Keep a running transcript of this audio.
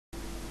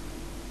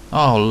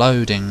Oh,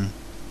 loading.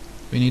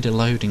 We need a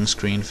loading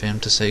screen for him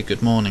to say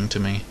good morning to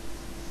me.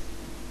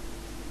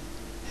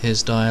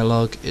 His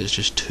dialogue is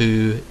just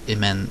too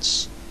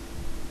immense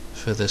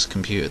for this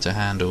computer to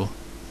handle.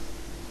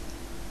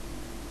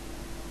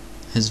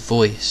 His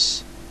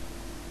voice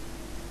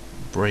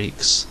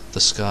breaks the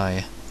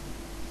sky.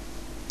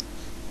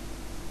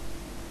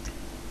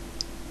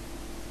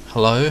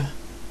 Hello?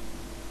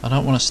 I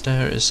don't want to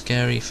stare at his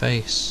scary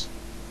face.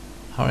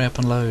 Hurry up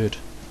and load.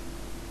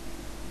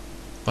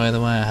 By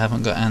the way, I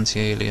haven't got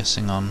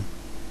anti-aliasing on.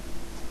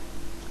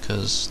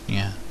 Because,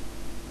 yeah.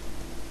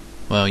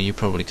 Well, you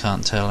probably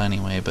can't tell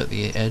anyway, but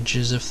the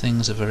edges of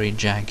things are very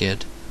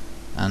jagged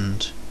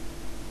and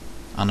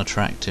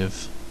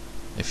unattractive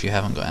if you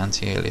haven't got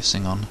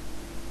anti-aliasing on.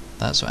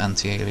 That's what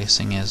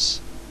anti-aliasing is,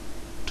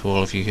 to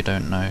all of you who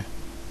don't know.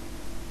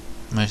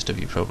 Most of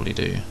you probably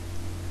do.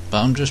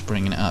 But I'm just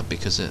bringing it up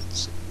because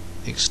it's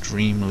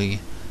extremely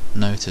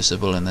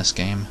noticeable in this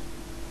game.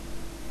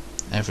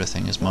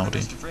 Everything is mouldy.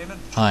 Mr. Freeman?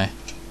 Hi.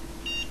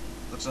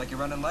 Looks like you're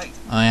running late.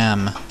 I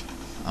am.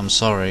 I'm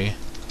sorry.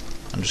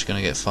 I'm just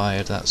gonna get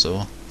fired, that's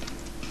all.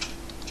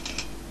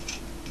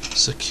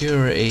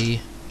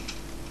 Security.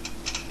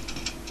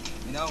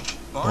 You know,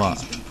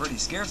 Barney's been pretty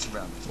scarce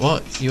around this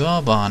What? place. You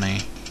are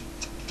Barney?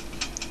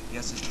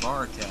 Guess his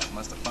bar tab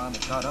must have finally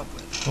caught up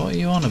with. What are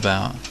you on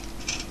about?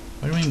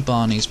 What do you mean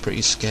Barney's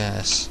pretty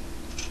scarce?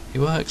 He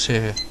works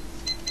here.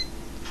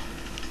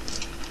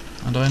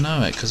 And I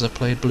know it because I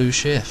played Blue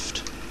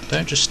Shift.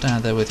 Don't just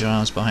stand there with your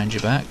arms behind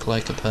your back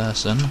like a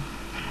person.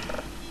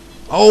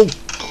 Oh!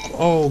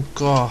 Oh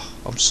god,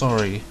 I'm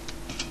sorry.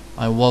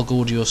 I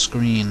woggled your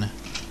screen.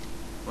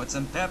 Put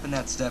some pep in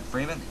that step,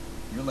 Freeman.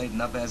 You're late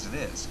enough as it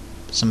is.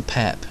 Some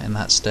pep in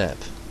that step.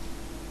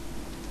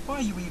 Why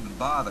you even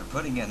bother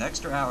putting in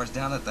extra hours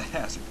down at the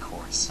hazard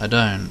course? I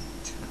don't.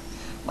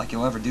 Like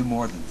you'll ever do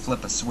more than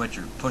flip a switch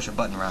or push a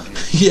button around here.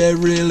 Yeah,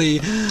 really.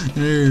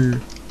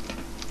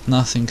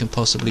 Nothing can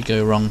possibly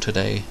go wrong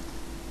today.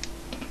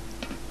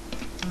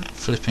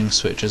 Flipping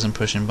switches and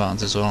pushing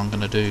buttons is all I'm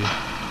gonna do.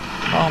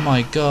 Oh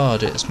my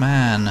god, it's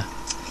man.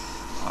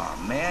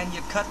 Aw man,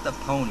 you cut the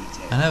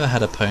ponytail. I never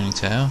had a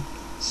ponytail.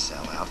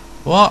 Sell out.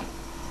 What?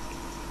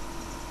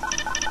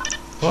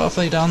 What have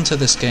they done to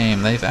this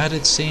game? They've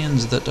added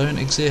scenes that don't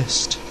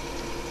exist.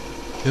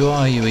 Who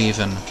are you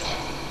even?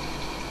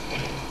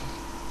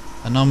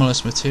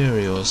 Anomalous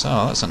Materials.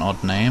 Oh, that's an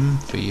odd name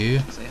for you.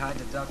 Say hi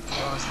to Dr.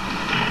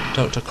 Cross.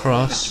 Dr.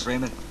 Cross. Mr.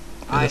 Freeman,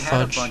 With I a had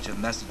fudge. a bunch of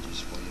messages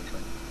for you,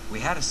 but we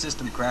had a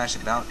system crash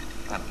about,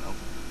 I don't know,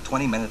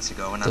 20 minutes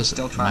ago, and I'm Does it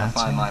still trying matter? to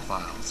find my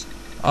files.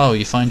 Oh,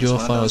 you find your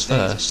It's one of files those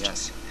days, I first.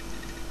 guess.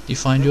 You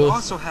find We're your...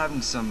 also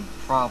having some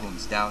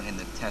problems down in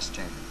the test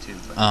chamber too,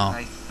 but Oh.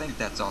 I think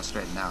that's all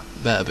straightened out.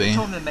 Better I be.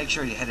 told him to make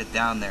sure you headed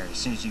down there as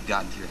soon as you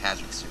got into your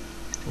hazard suit.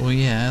 Well,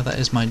 yeah, that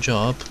is my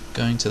job.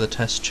 Going to the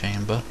test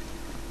chamber.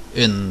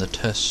 In the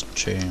test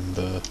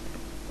chamber.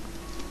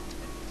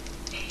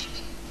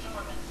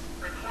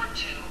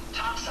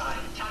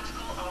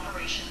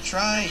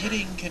 Try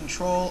hitting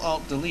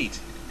Control-Alt-Delete.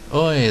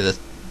 Oi, the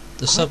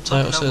Quit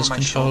subtitle looking over says my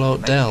Control shoulder,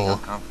 Alt making me Del.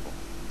 uncomfortable.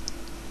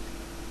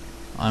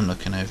 I'm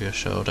looking over your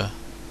shoulder.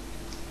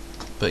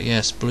 But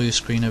yes, blue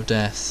screen of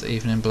death,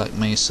 even in Black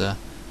Mesa,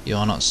 you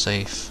are not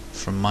safe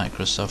from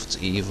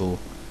Microsoft's evil.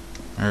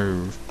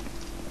 Arr.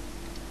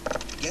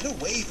 Get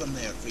away from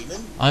there,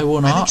 Freeman. I will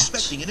I'm not.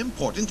 expecting an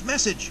important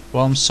message.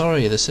 Well, I'm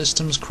sorry, the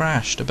system's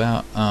crashed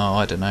about, oh,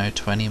 I don't know,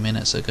 20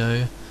 minutes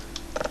ago.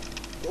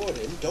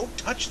 Gordon, don't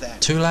touch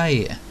that. Too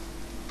late.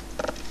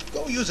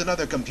 Go use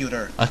another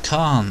computer. I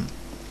can't.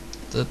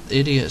 The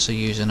idiots are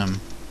using them.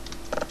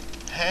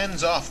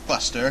 Hands off,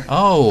 Buster.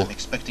 Oh! I'm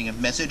expecting a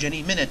message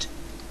any minute.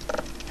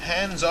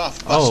 Hands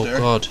off, Oh, Buster.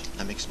 God.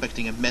 I'm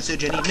expecting a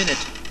message any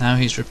minute. Now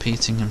he's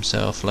repeating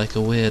himself like a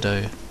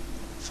weirdo.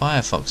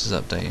 Firefox is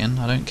updating,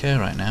 I don't care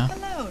right now.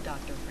 Hello,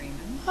 Dr.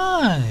 Freeman.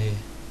 Hi!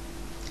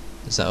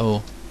 Is that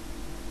all?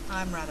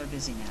 I'm rather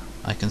busy now.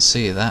 I can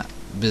see that.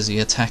 Busy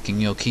attacking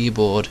your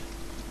keyboard.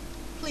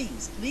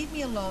 Please, leave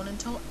me alone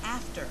until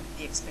after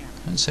the experiment.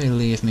 Don't say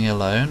leave me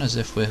alone as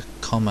if we're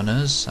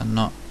commoners and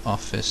not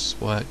office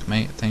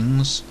workmate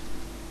things.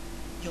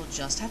 You'll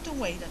just have to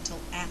wait until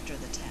after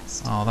the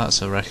test. Oh,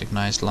 that's a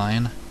recognised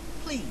line.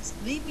 Please,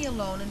 leave me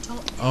alone until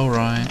after the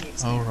Alright,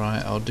 experiment.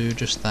 alright, I'll do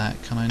just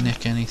that. Can I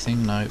nick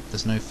anything? Nope,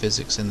 there's no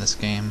physics in this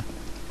game.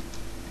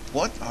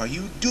 What are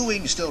you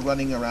doing still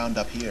running around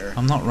up here?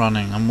 I'm not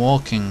running, I'm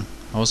walking.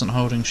 I wasn't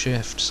holding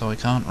shift, so I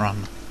can't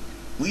run.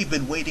 We've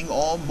been waiting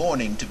all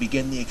morning to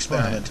begin the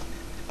experiment.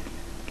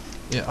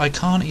 Yeah, I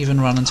can't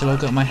even run until I've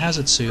got my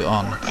hazard suit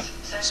on.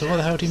 So what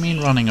the hell do you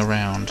mean running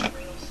around?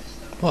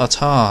 What a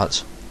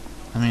tart.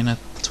 I mean a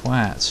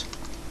twat.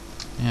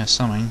 Yeah,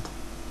 something.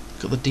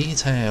 Got the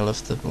detail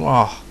of the...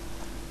 Oh,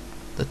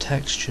 the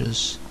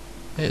textures.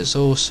 It's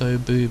all so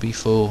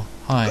booby-full.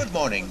 Hi, Good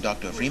morning,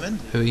 Dr. Freeman.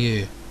 who are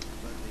you?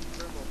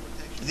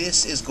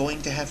 This is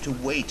going to have to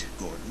wait,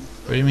 Gordon.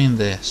 What do you mean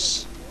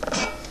this?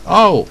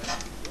 Oh!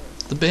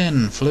 The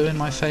bin flew in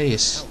my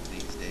face.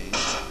 These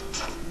days.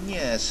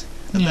 Yes,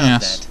 about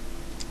Yes.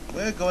 that.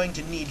 We're going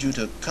to need you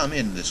to come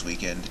in this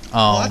weekend.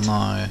 Oh What?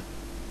 no.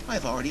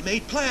 I've already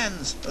made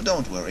plans. Oh,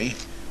 don't worry.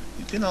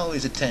 You can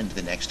always attend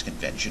the next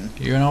convention.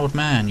 You're an old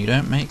man, you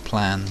don't make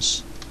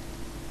plans.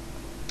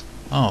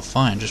 Oh,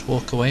 fine, just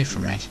walk away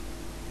from me.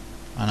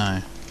 I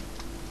know.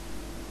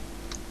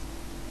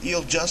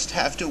 You'll just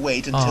have to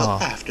wait until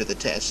after the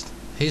test.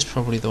 He's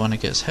probably the one who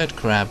gets head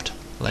grabbed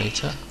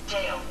later.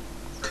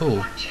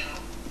 Cool.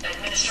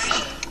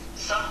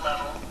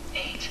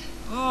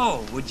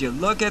 Oh, would you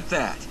look at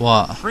that?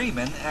 What?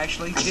 Freeman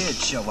actually did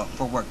show up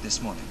for work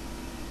this morning.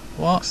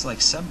 What? Looks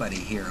like somebody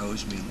here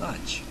owes me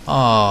lunch.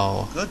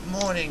 Oh. Good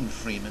morning,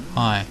 Freeman.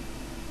 Hi.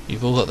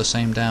 You've all got the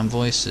same damn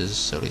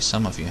voices, at least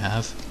some of you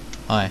have.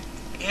 Hi.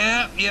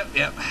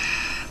 Yep.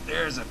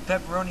 There's a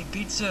pepperoni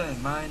pizza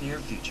in my near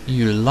future.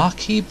 You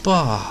lucky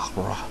bar.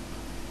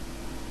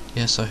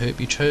 Yes, I hope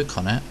you choke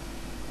on it.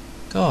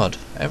 God,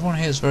 everyone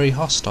here is very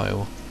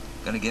hostile.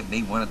 Gonna get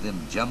me one of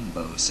them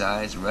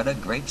jumbo-sized Rudda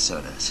grape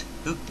sodas.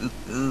 Hoo.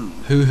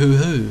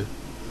 Hoo.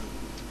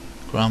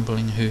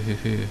 Grumbling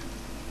hoo.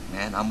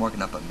 Man, I'm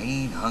working up a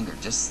mean hunger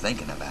just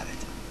thinking about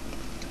it.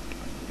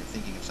 You're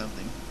thinking of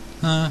something.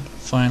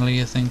 Finally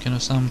you're thinking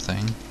of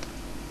something.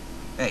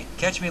 Hey,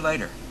 catch me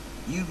later.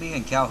 You, me,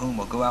 and Calhoun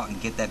will go out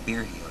and get that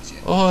beer he owes you.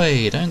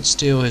 Oi, don't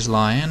steal his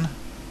lion.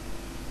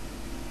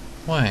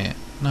 Wait,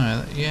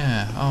 no,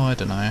 yeah, oh, I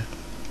don't know.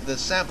 The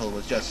sample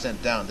was just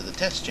sent down to the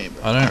test chamber.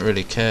 I don't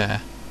really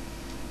care.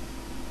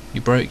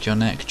 You broke your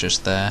neck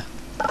just there.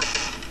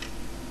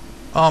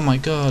 Oh my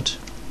god,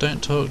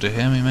 don't talk to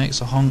him, he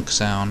makes a honk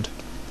sound.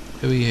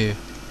 Who are you?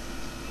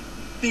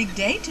 Big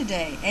day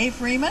today, eh,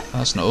 Freeman?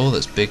 That's not all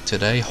that's big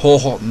today.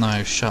 Ho,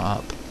 no, shut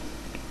up.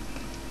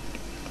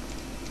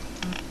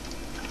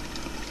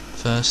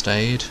 First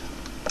aid.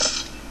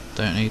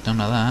 Don't need none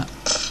of that.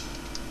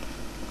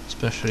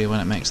 Especially when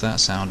it makes that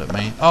sound at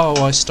me.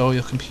 Oh, I stole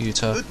your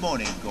computer. Good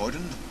morning,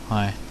 Gordon.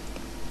 Hi.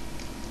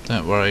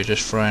 Don't worry,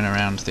 just throwing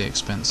around the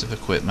expensive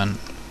equipment.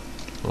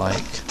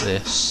 Like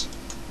this.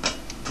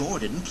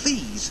 Gordon,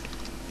 please.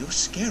 You're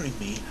scaring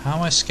me. How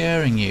am I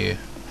scaring you?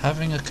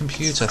 Having a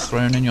computer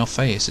thrown in your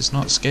face is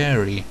not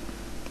scary.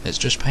 It's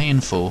just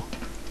painful.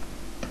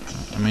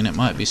 I mean, it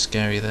might be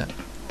scary that...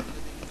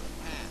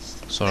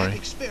 Sorry. That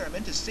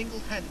experiment is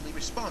single-handedly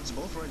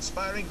responsible for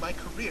inspiring my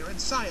career in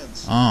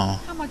science.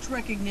 Oh. How much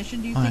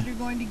recognition do you Hi. think you're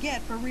going to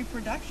get for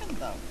reproduction,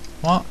 though?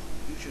 What?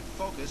 You should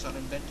focus on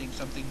inventing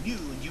something new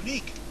and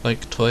unique.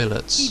 Like He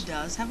toilets.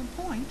 does have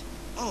a point.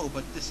 Oh,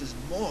 but this is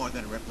more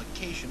than a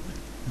replication,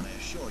 I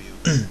assure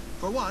you.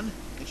 For one,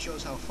 it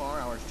shows how far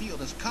our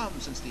field has come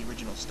since the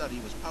original study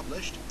was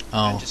published,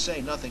 and Oh. to say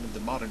nothing of the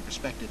modern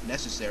perspective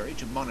necessary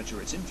to monitor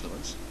its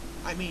influence.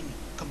 I mean,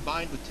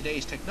 combined with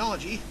today's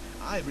technology,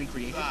 I've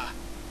recreated...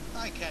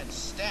 I can't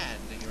stand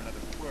to hear another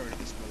word of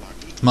this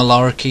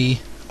malarkey.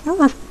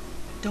 Malarkey.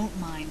 Don't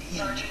mind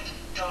him.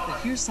 But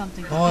here's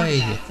something to Oi.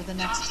 think about for the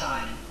next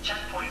time.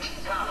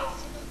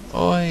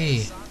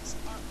 Oi.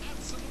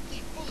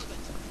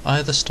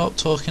 Either stop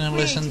talking and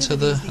listen to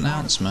the Creativity is art of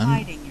announcement.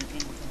 hiding your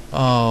info.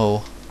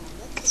 Oh.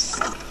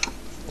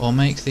 Or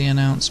make the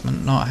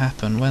announcement not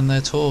happen when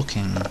they're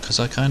talking, because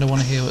I kind of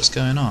want to hear what's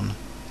going on.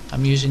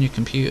 I'm using your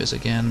computers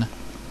again.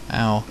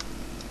 Ow.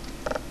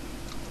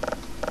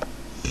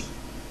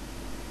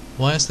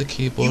 Why is the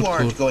keyboard You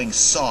aren't called... going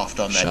soft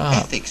on that Shut up.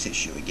 ethics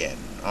issue again,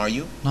 are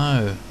you?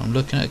 No, I'm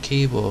looking at a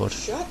keyboard.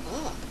 Shut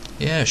up.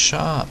 Yeah,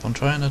 shut up, I'm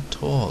trying to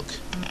talk.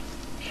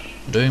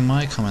 I'm doing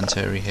my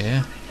commentary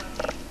here.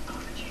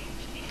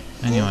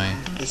 Anyway,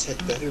 This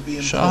had better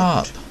be shut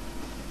up.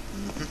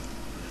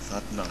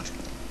 Thought not.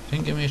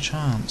 Didn't give me a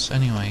chance.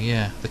 Anyway,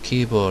 yeah, the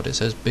keyboard, it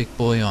says big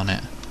boy on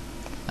it.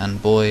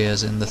 And boy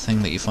as in the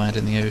thing that you find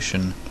in the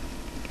ocean.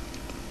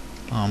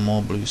 Oh,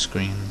 more blue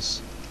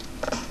screens.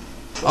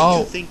 Don't Oh.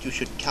 you think you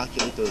should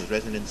calculate those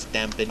resonance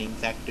dampening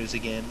factors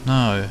again?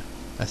 No,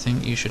 I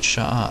think you should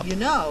shut up. You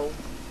know,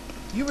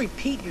 you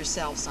repeat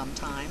yourself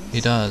sometimes.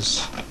 He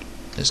does.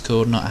 It's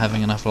called not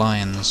having enough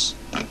lines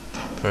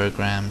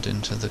programmed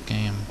into the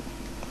game.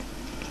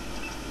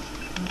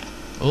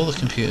 All the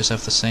computers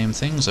have the same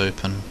things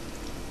open.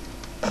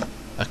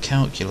 A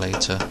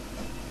calculator.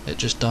 It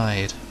just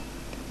died.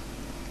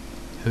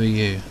 Who are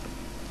you?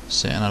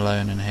 Sitting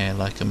alone in here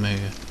like a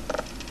moo.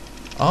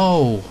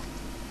 Oh!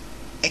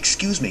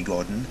 Excuse me,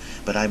 Gordon,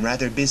 but I'm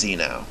rather busy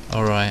now.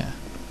 Alright.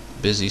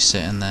 Busy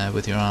sitting there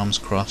with your arms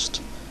crossed,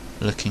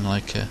 looking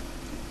like a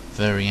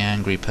very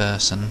angry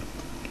person.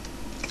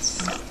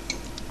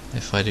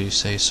 If I do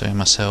say so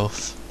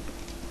myself.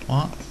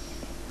 What?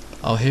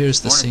 Oh, here's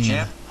the Morning, scene.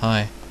 champ.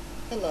 Hi.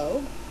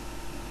 Hello.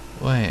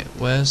 Wait,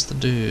 where's the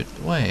dude?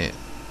 Wait,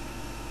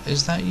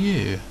 is that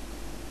you?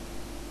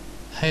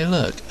 Hey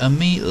look, a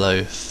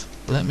meatloaf.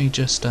 Let me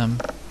just,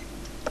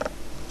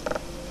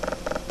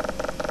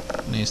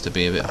 needs to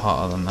be a bit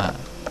hotter than that.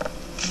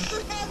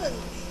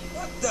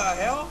 What the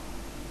hell?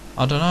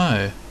 I don't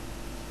know.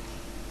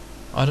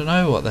 I don't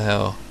know what the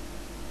hell.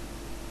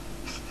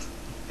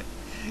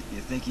 You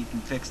think you can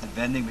fix the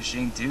vending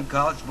machine too,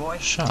 college boy?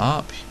 Shut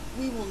up.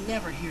 We will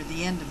never hear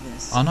the end of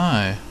this. I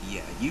know.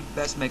 Yeah, you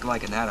best make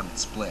like an atom and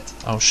split.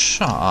 Oh,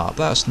 shut up.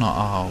 That's not...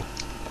 Oh,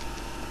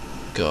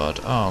 God.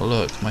 Oh,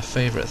 look. My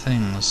favourite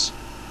things.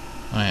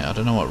 Wait, I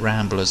don't know what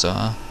ramblers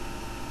are.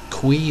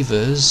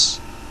 Queevers.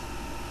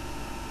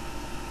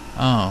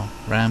 Oh,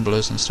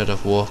 ramblers instead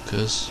of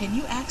walkers. Can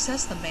you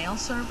access the mail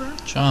server?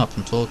 Shut up,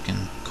 I'm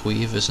talking.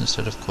 Queevers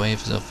instead of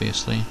quavers,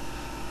 obviously.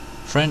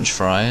 French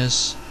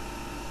fries.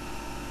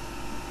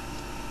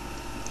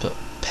 But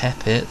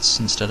pepits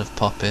instead of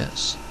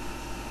poppets.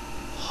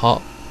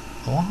 Hop...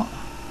 What?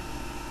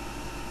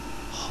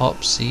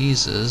 Hop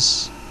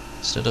Caesars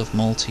instead of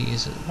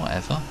Maltesers.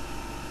 Whatever.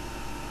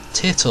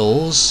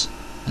 Tittles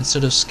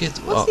instead of skit...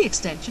 What's the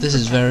extension? This for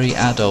is very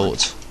capital?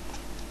 adult.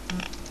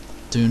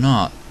 Do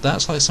not.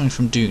 That's like something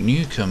from Duke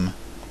Nukem.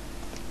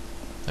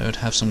 They would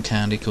have some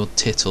candy called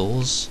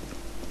Tittles.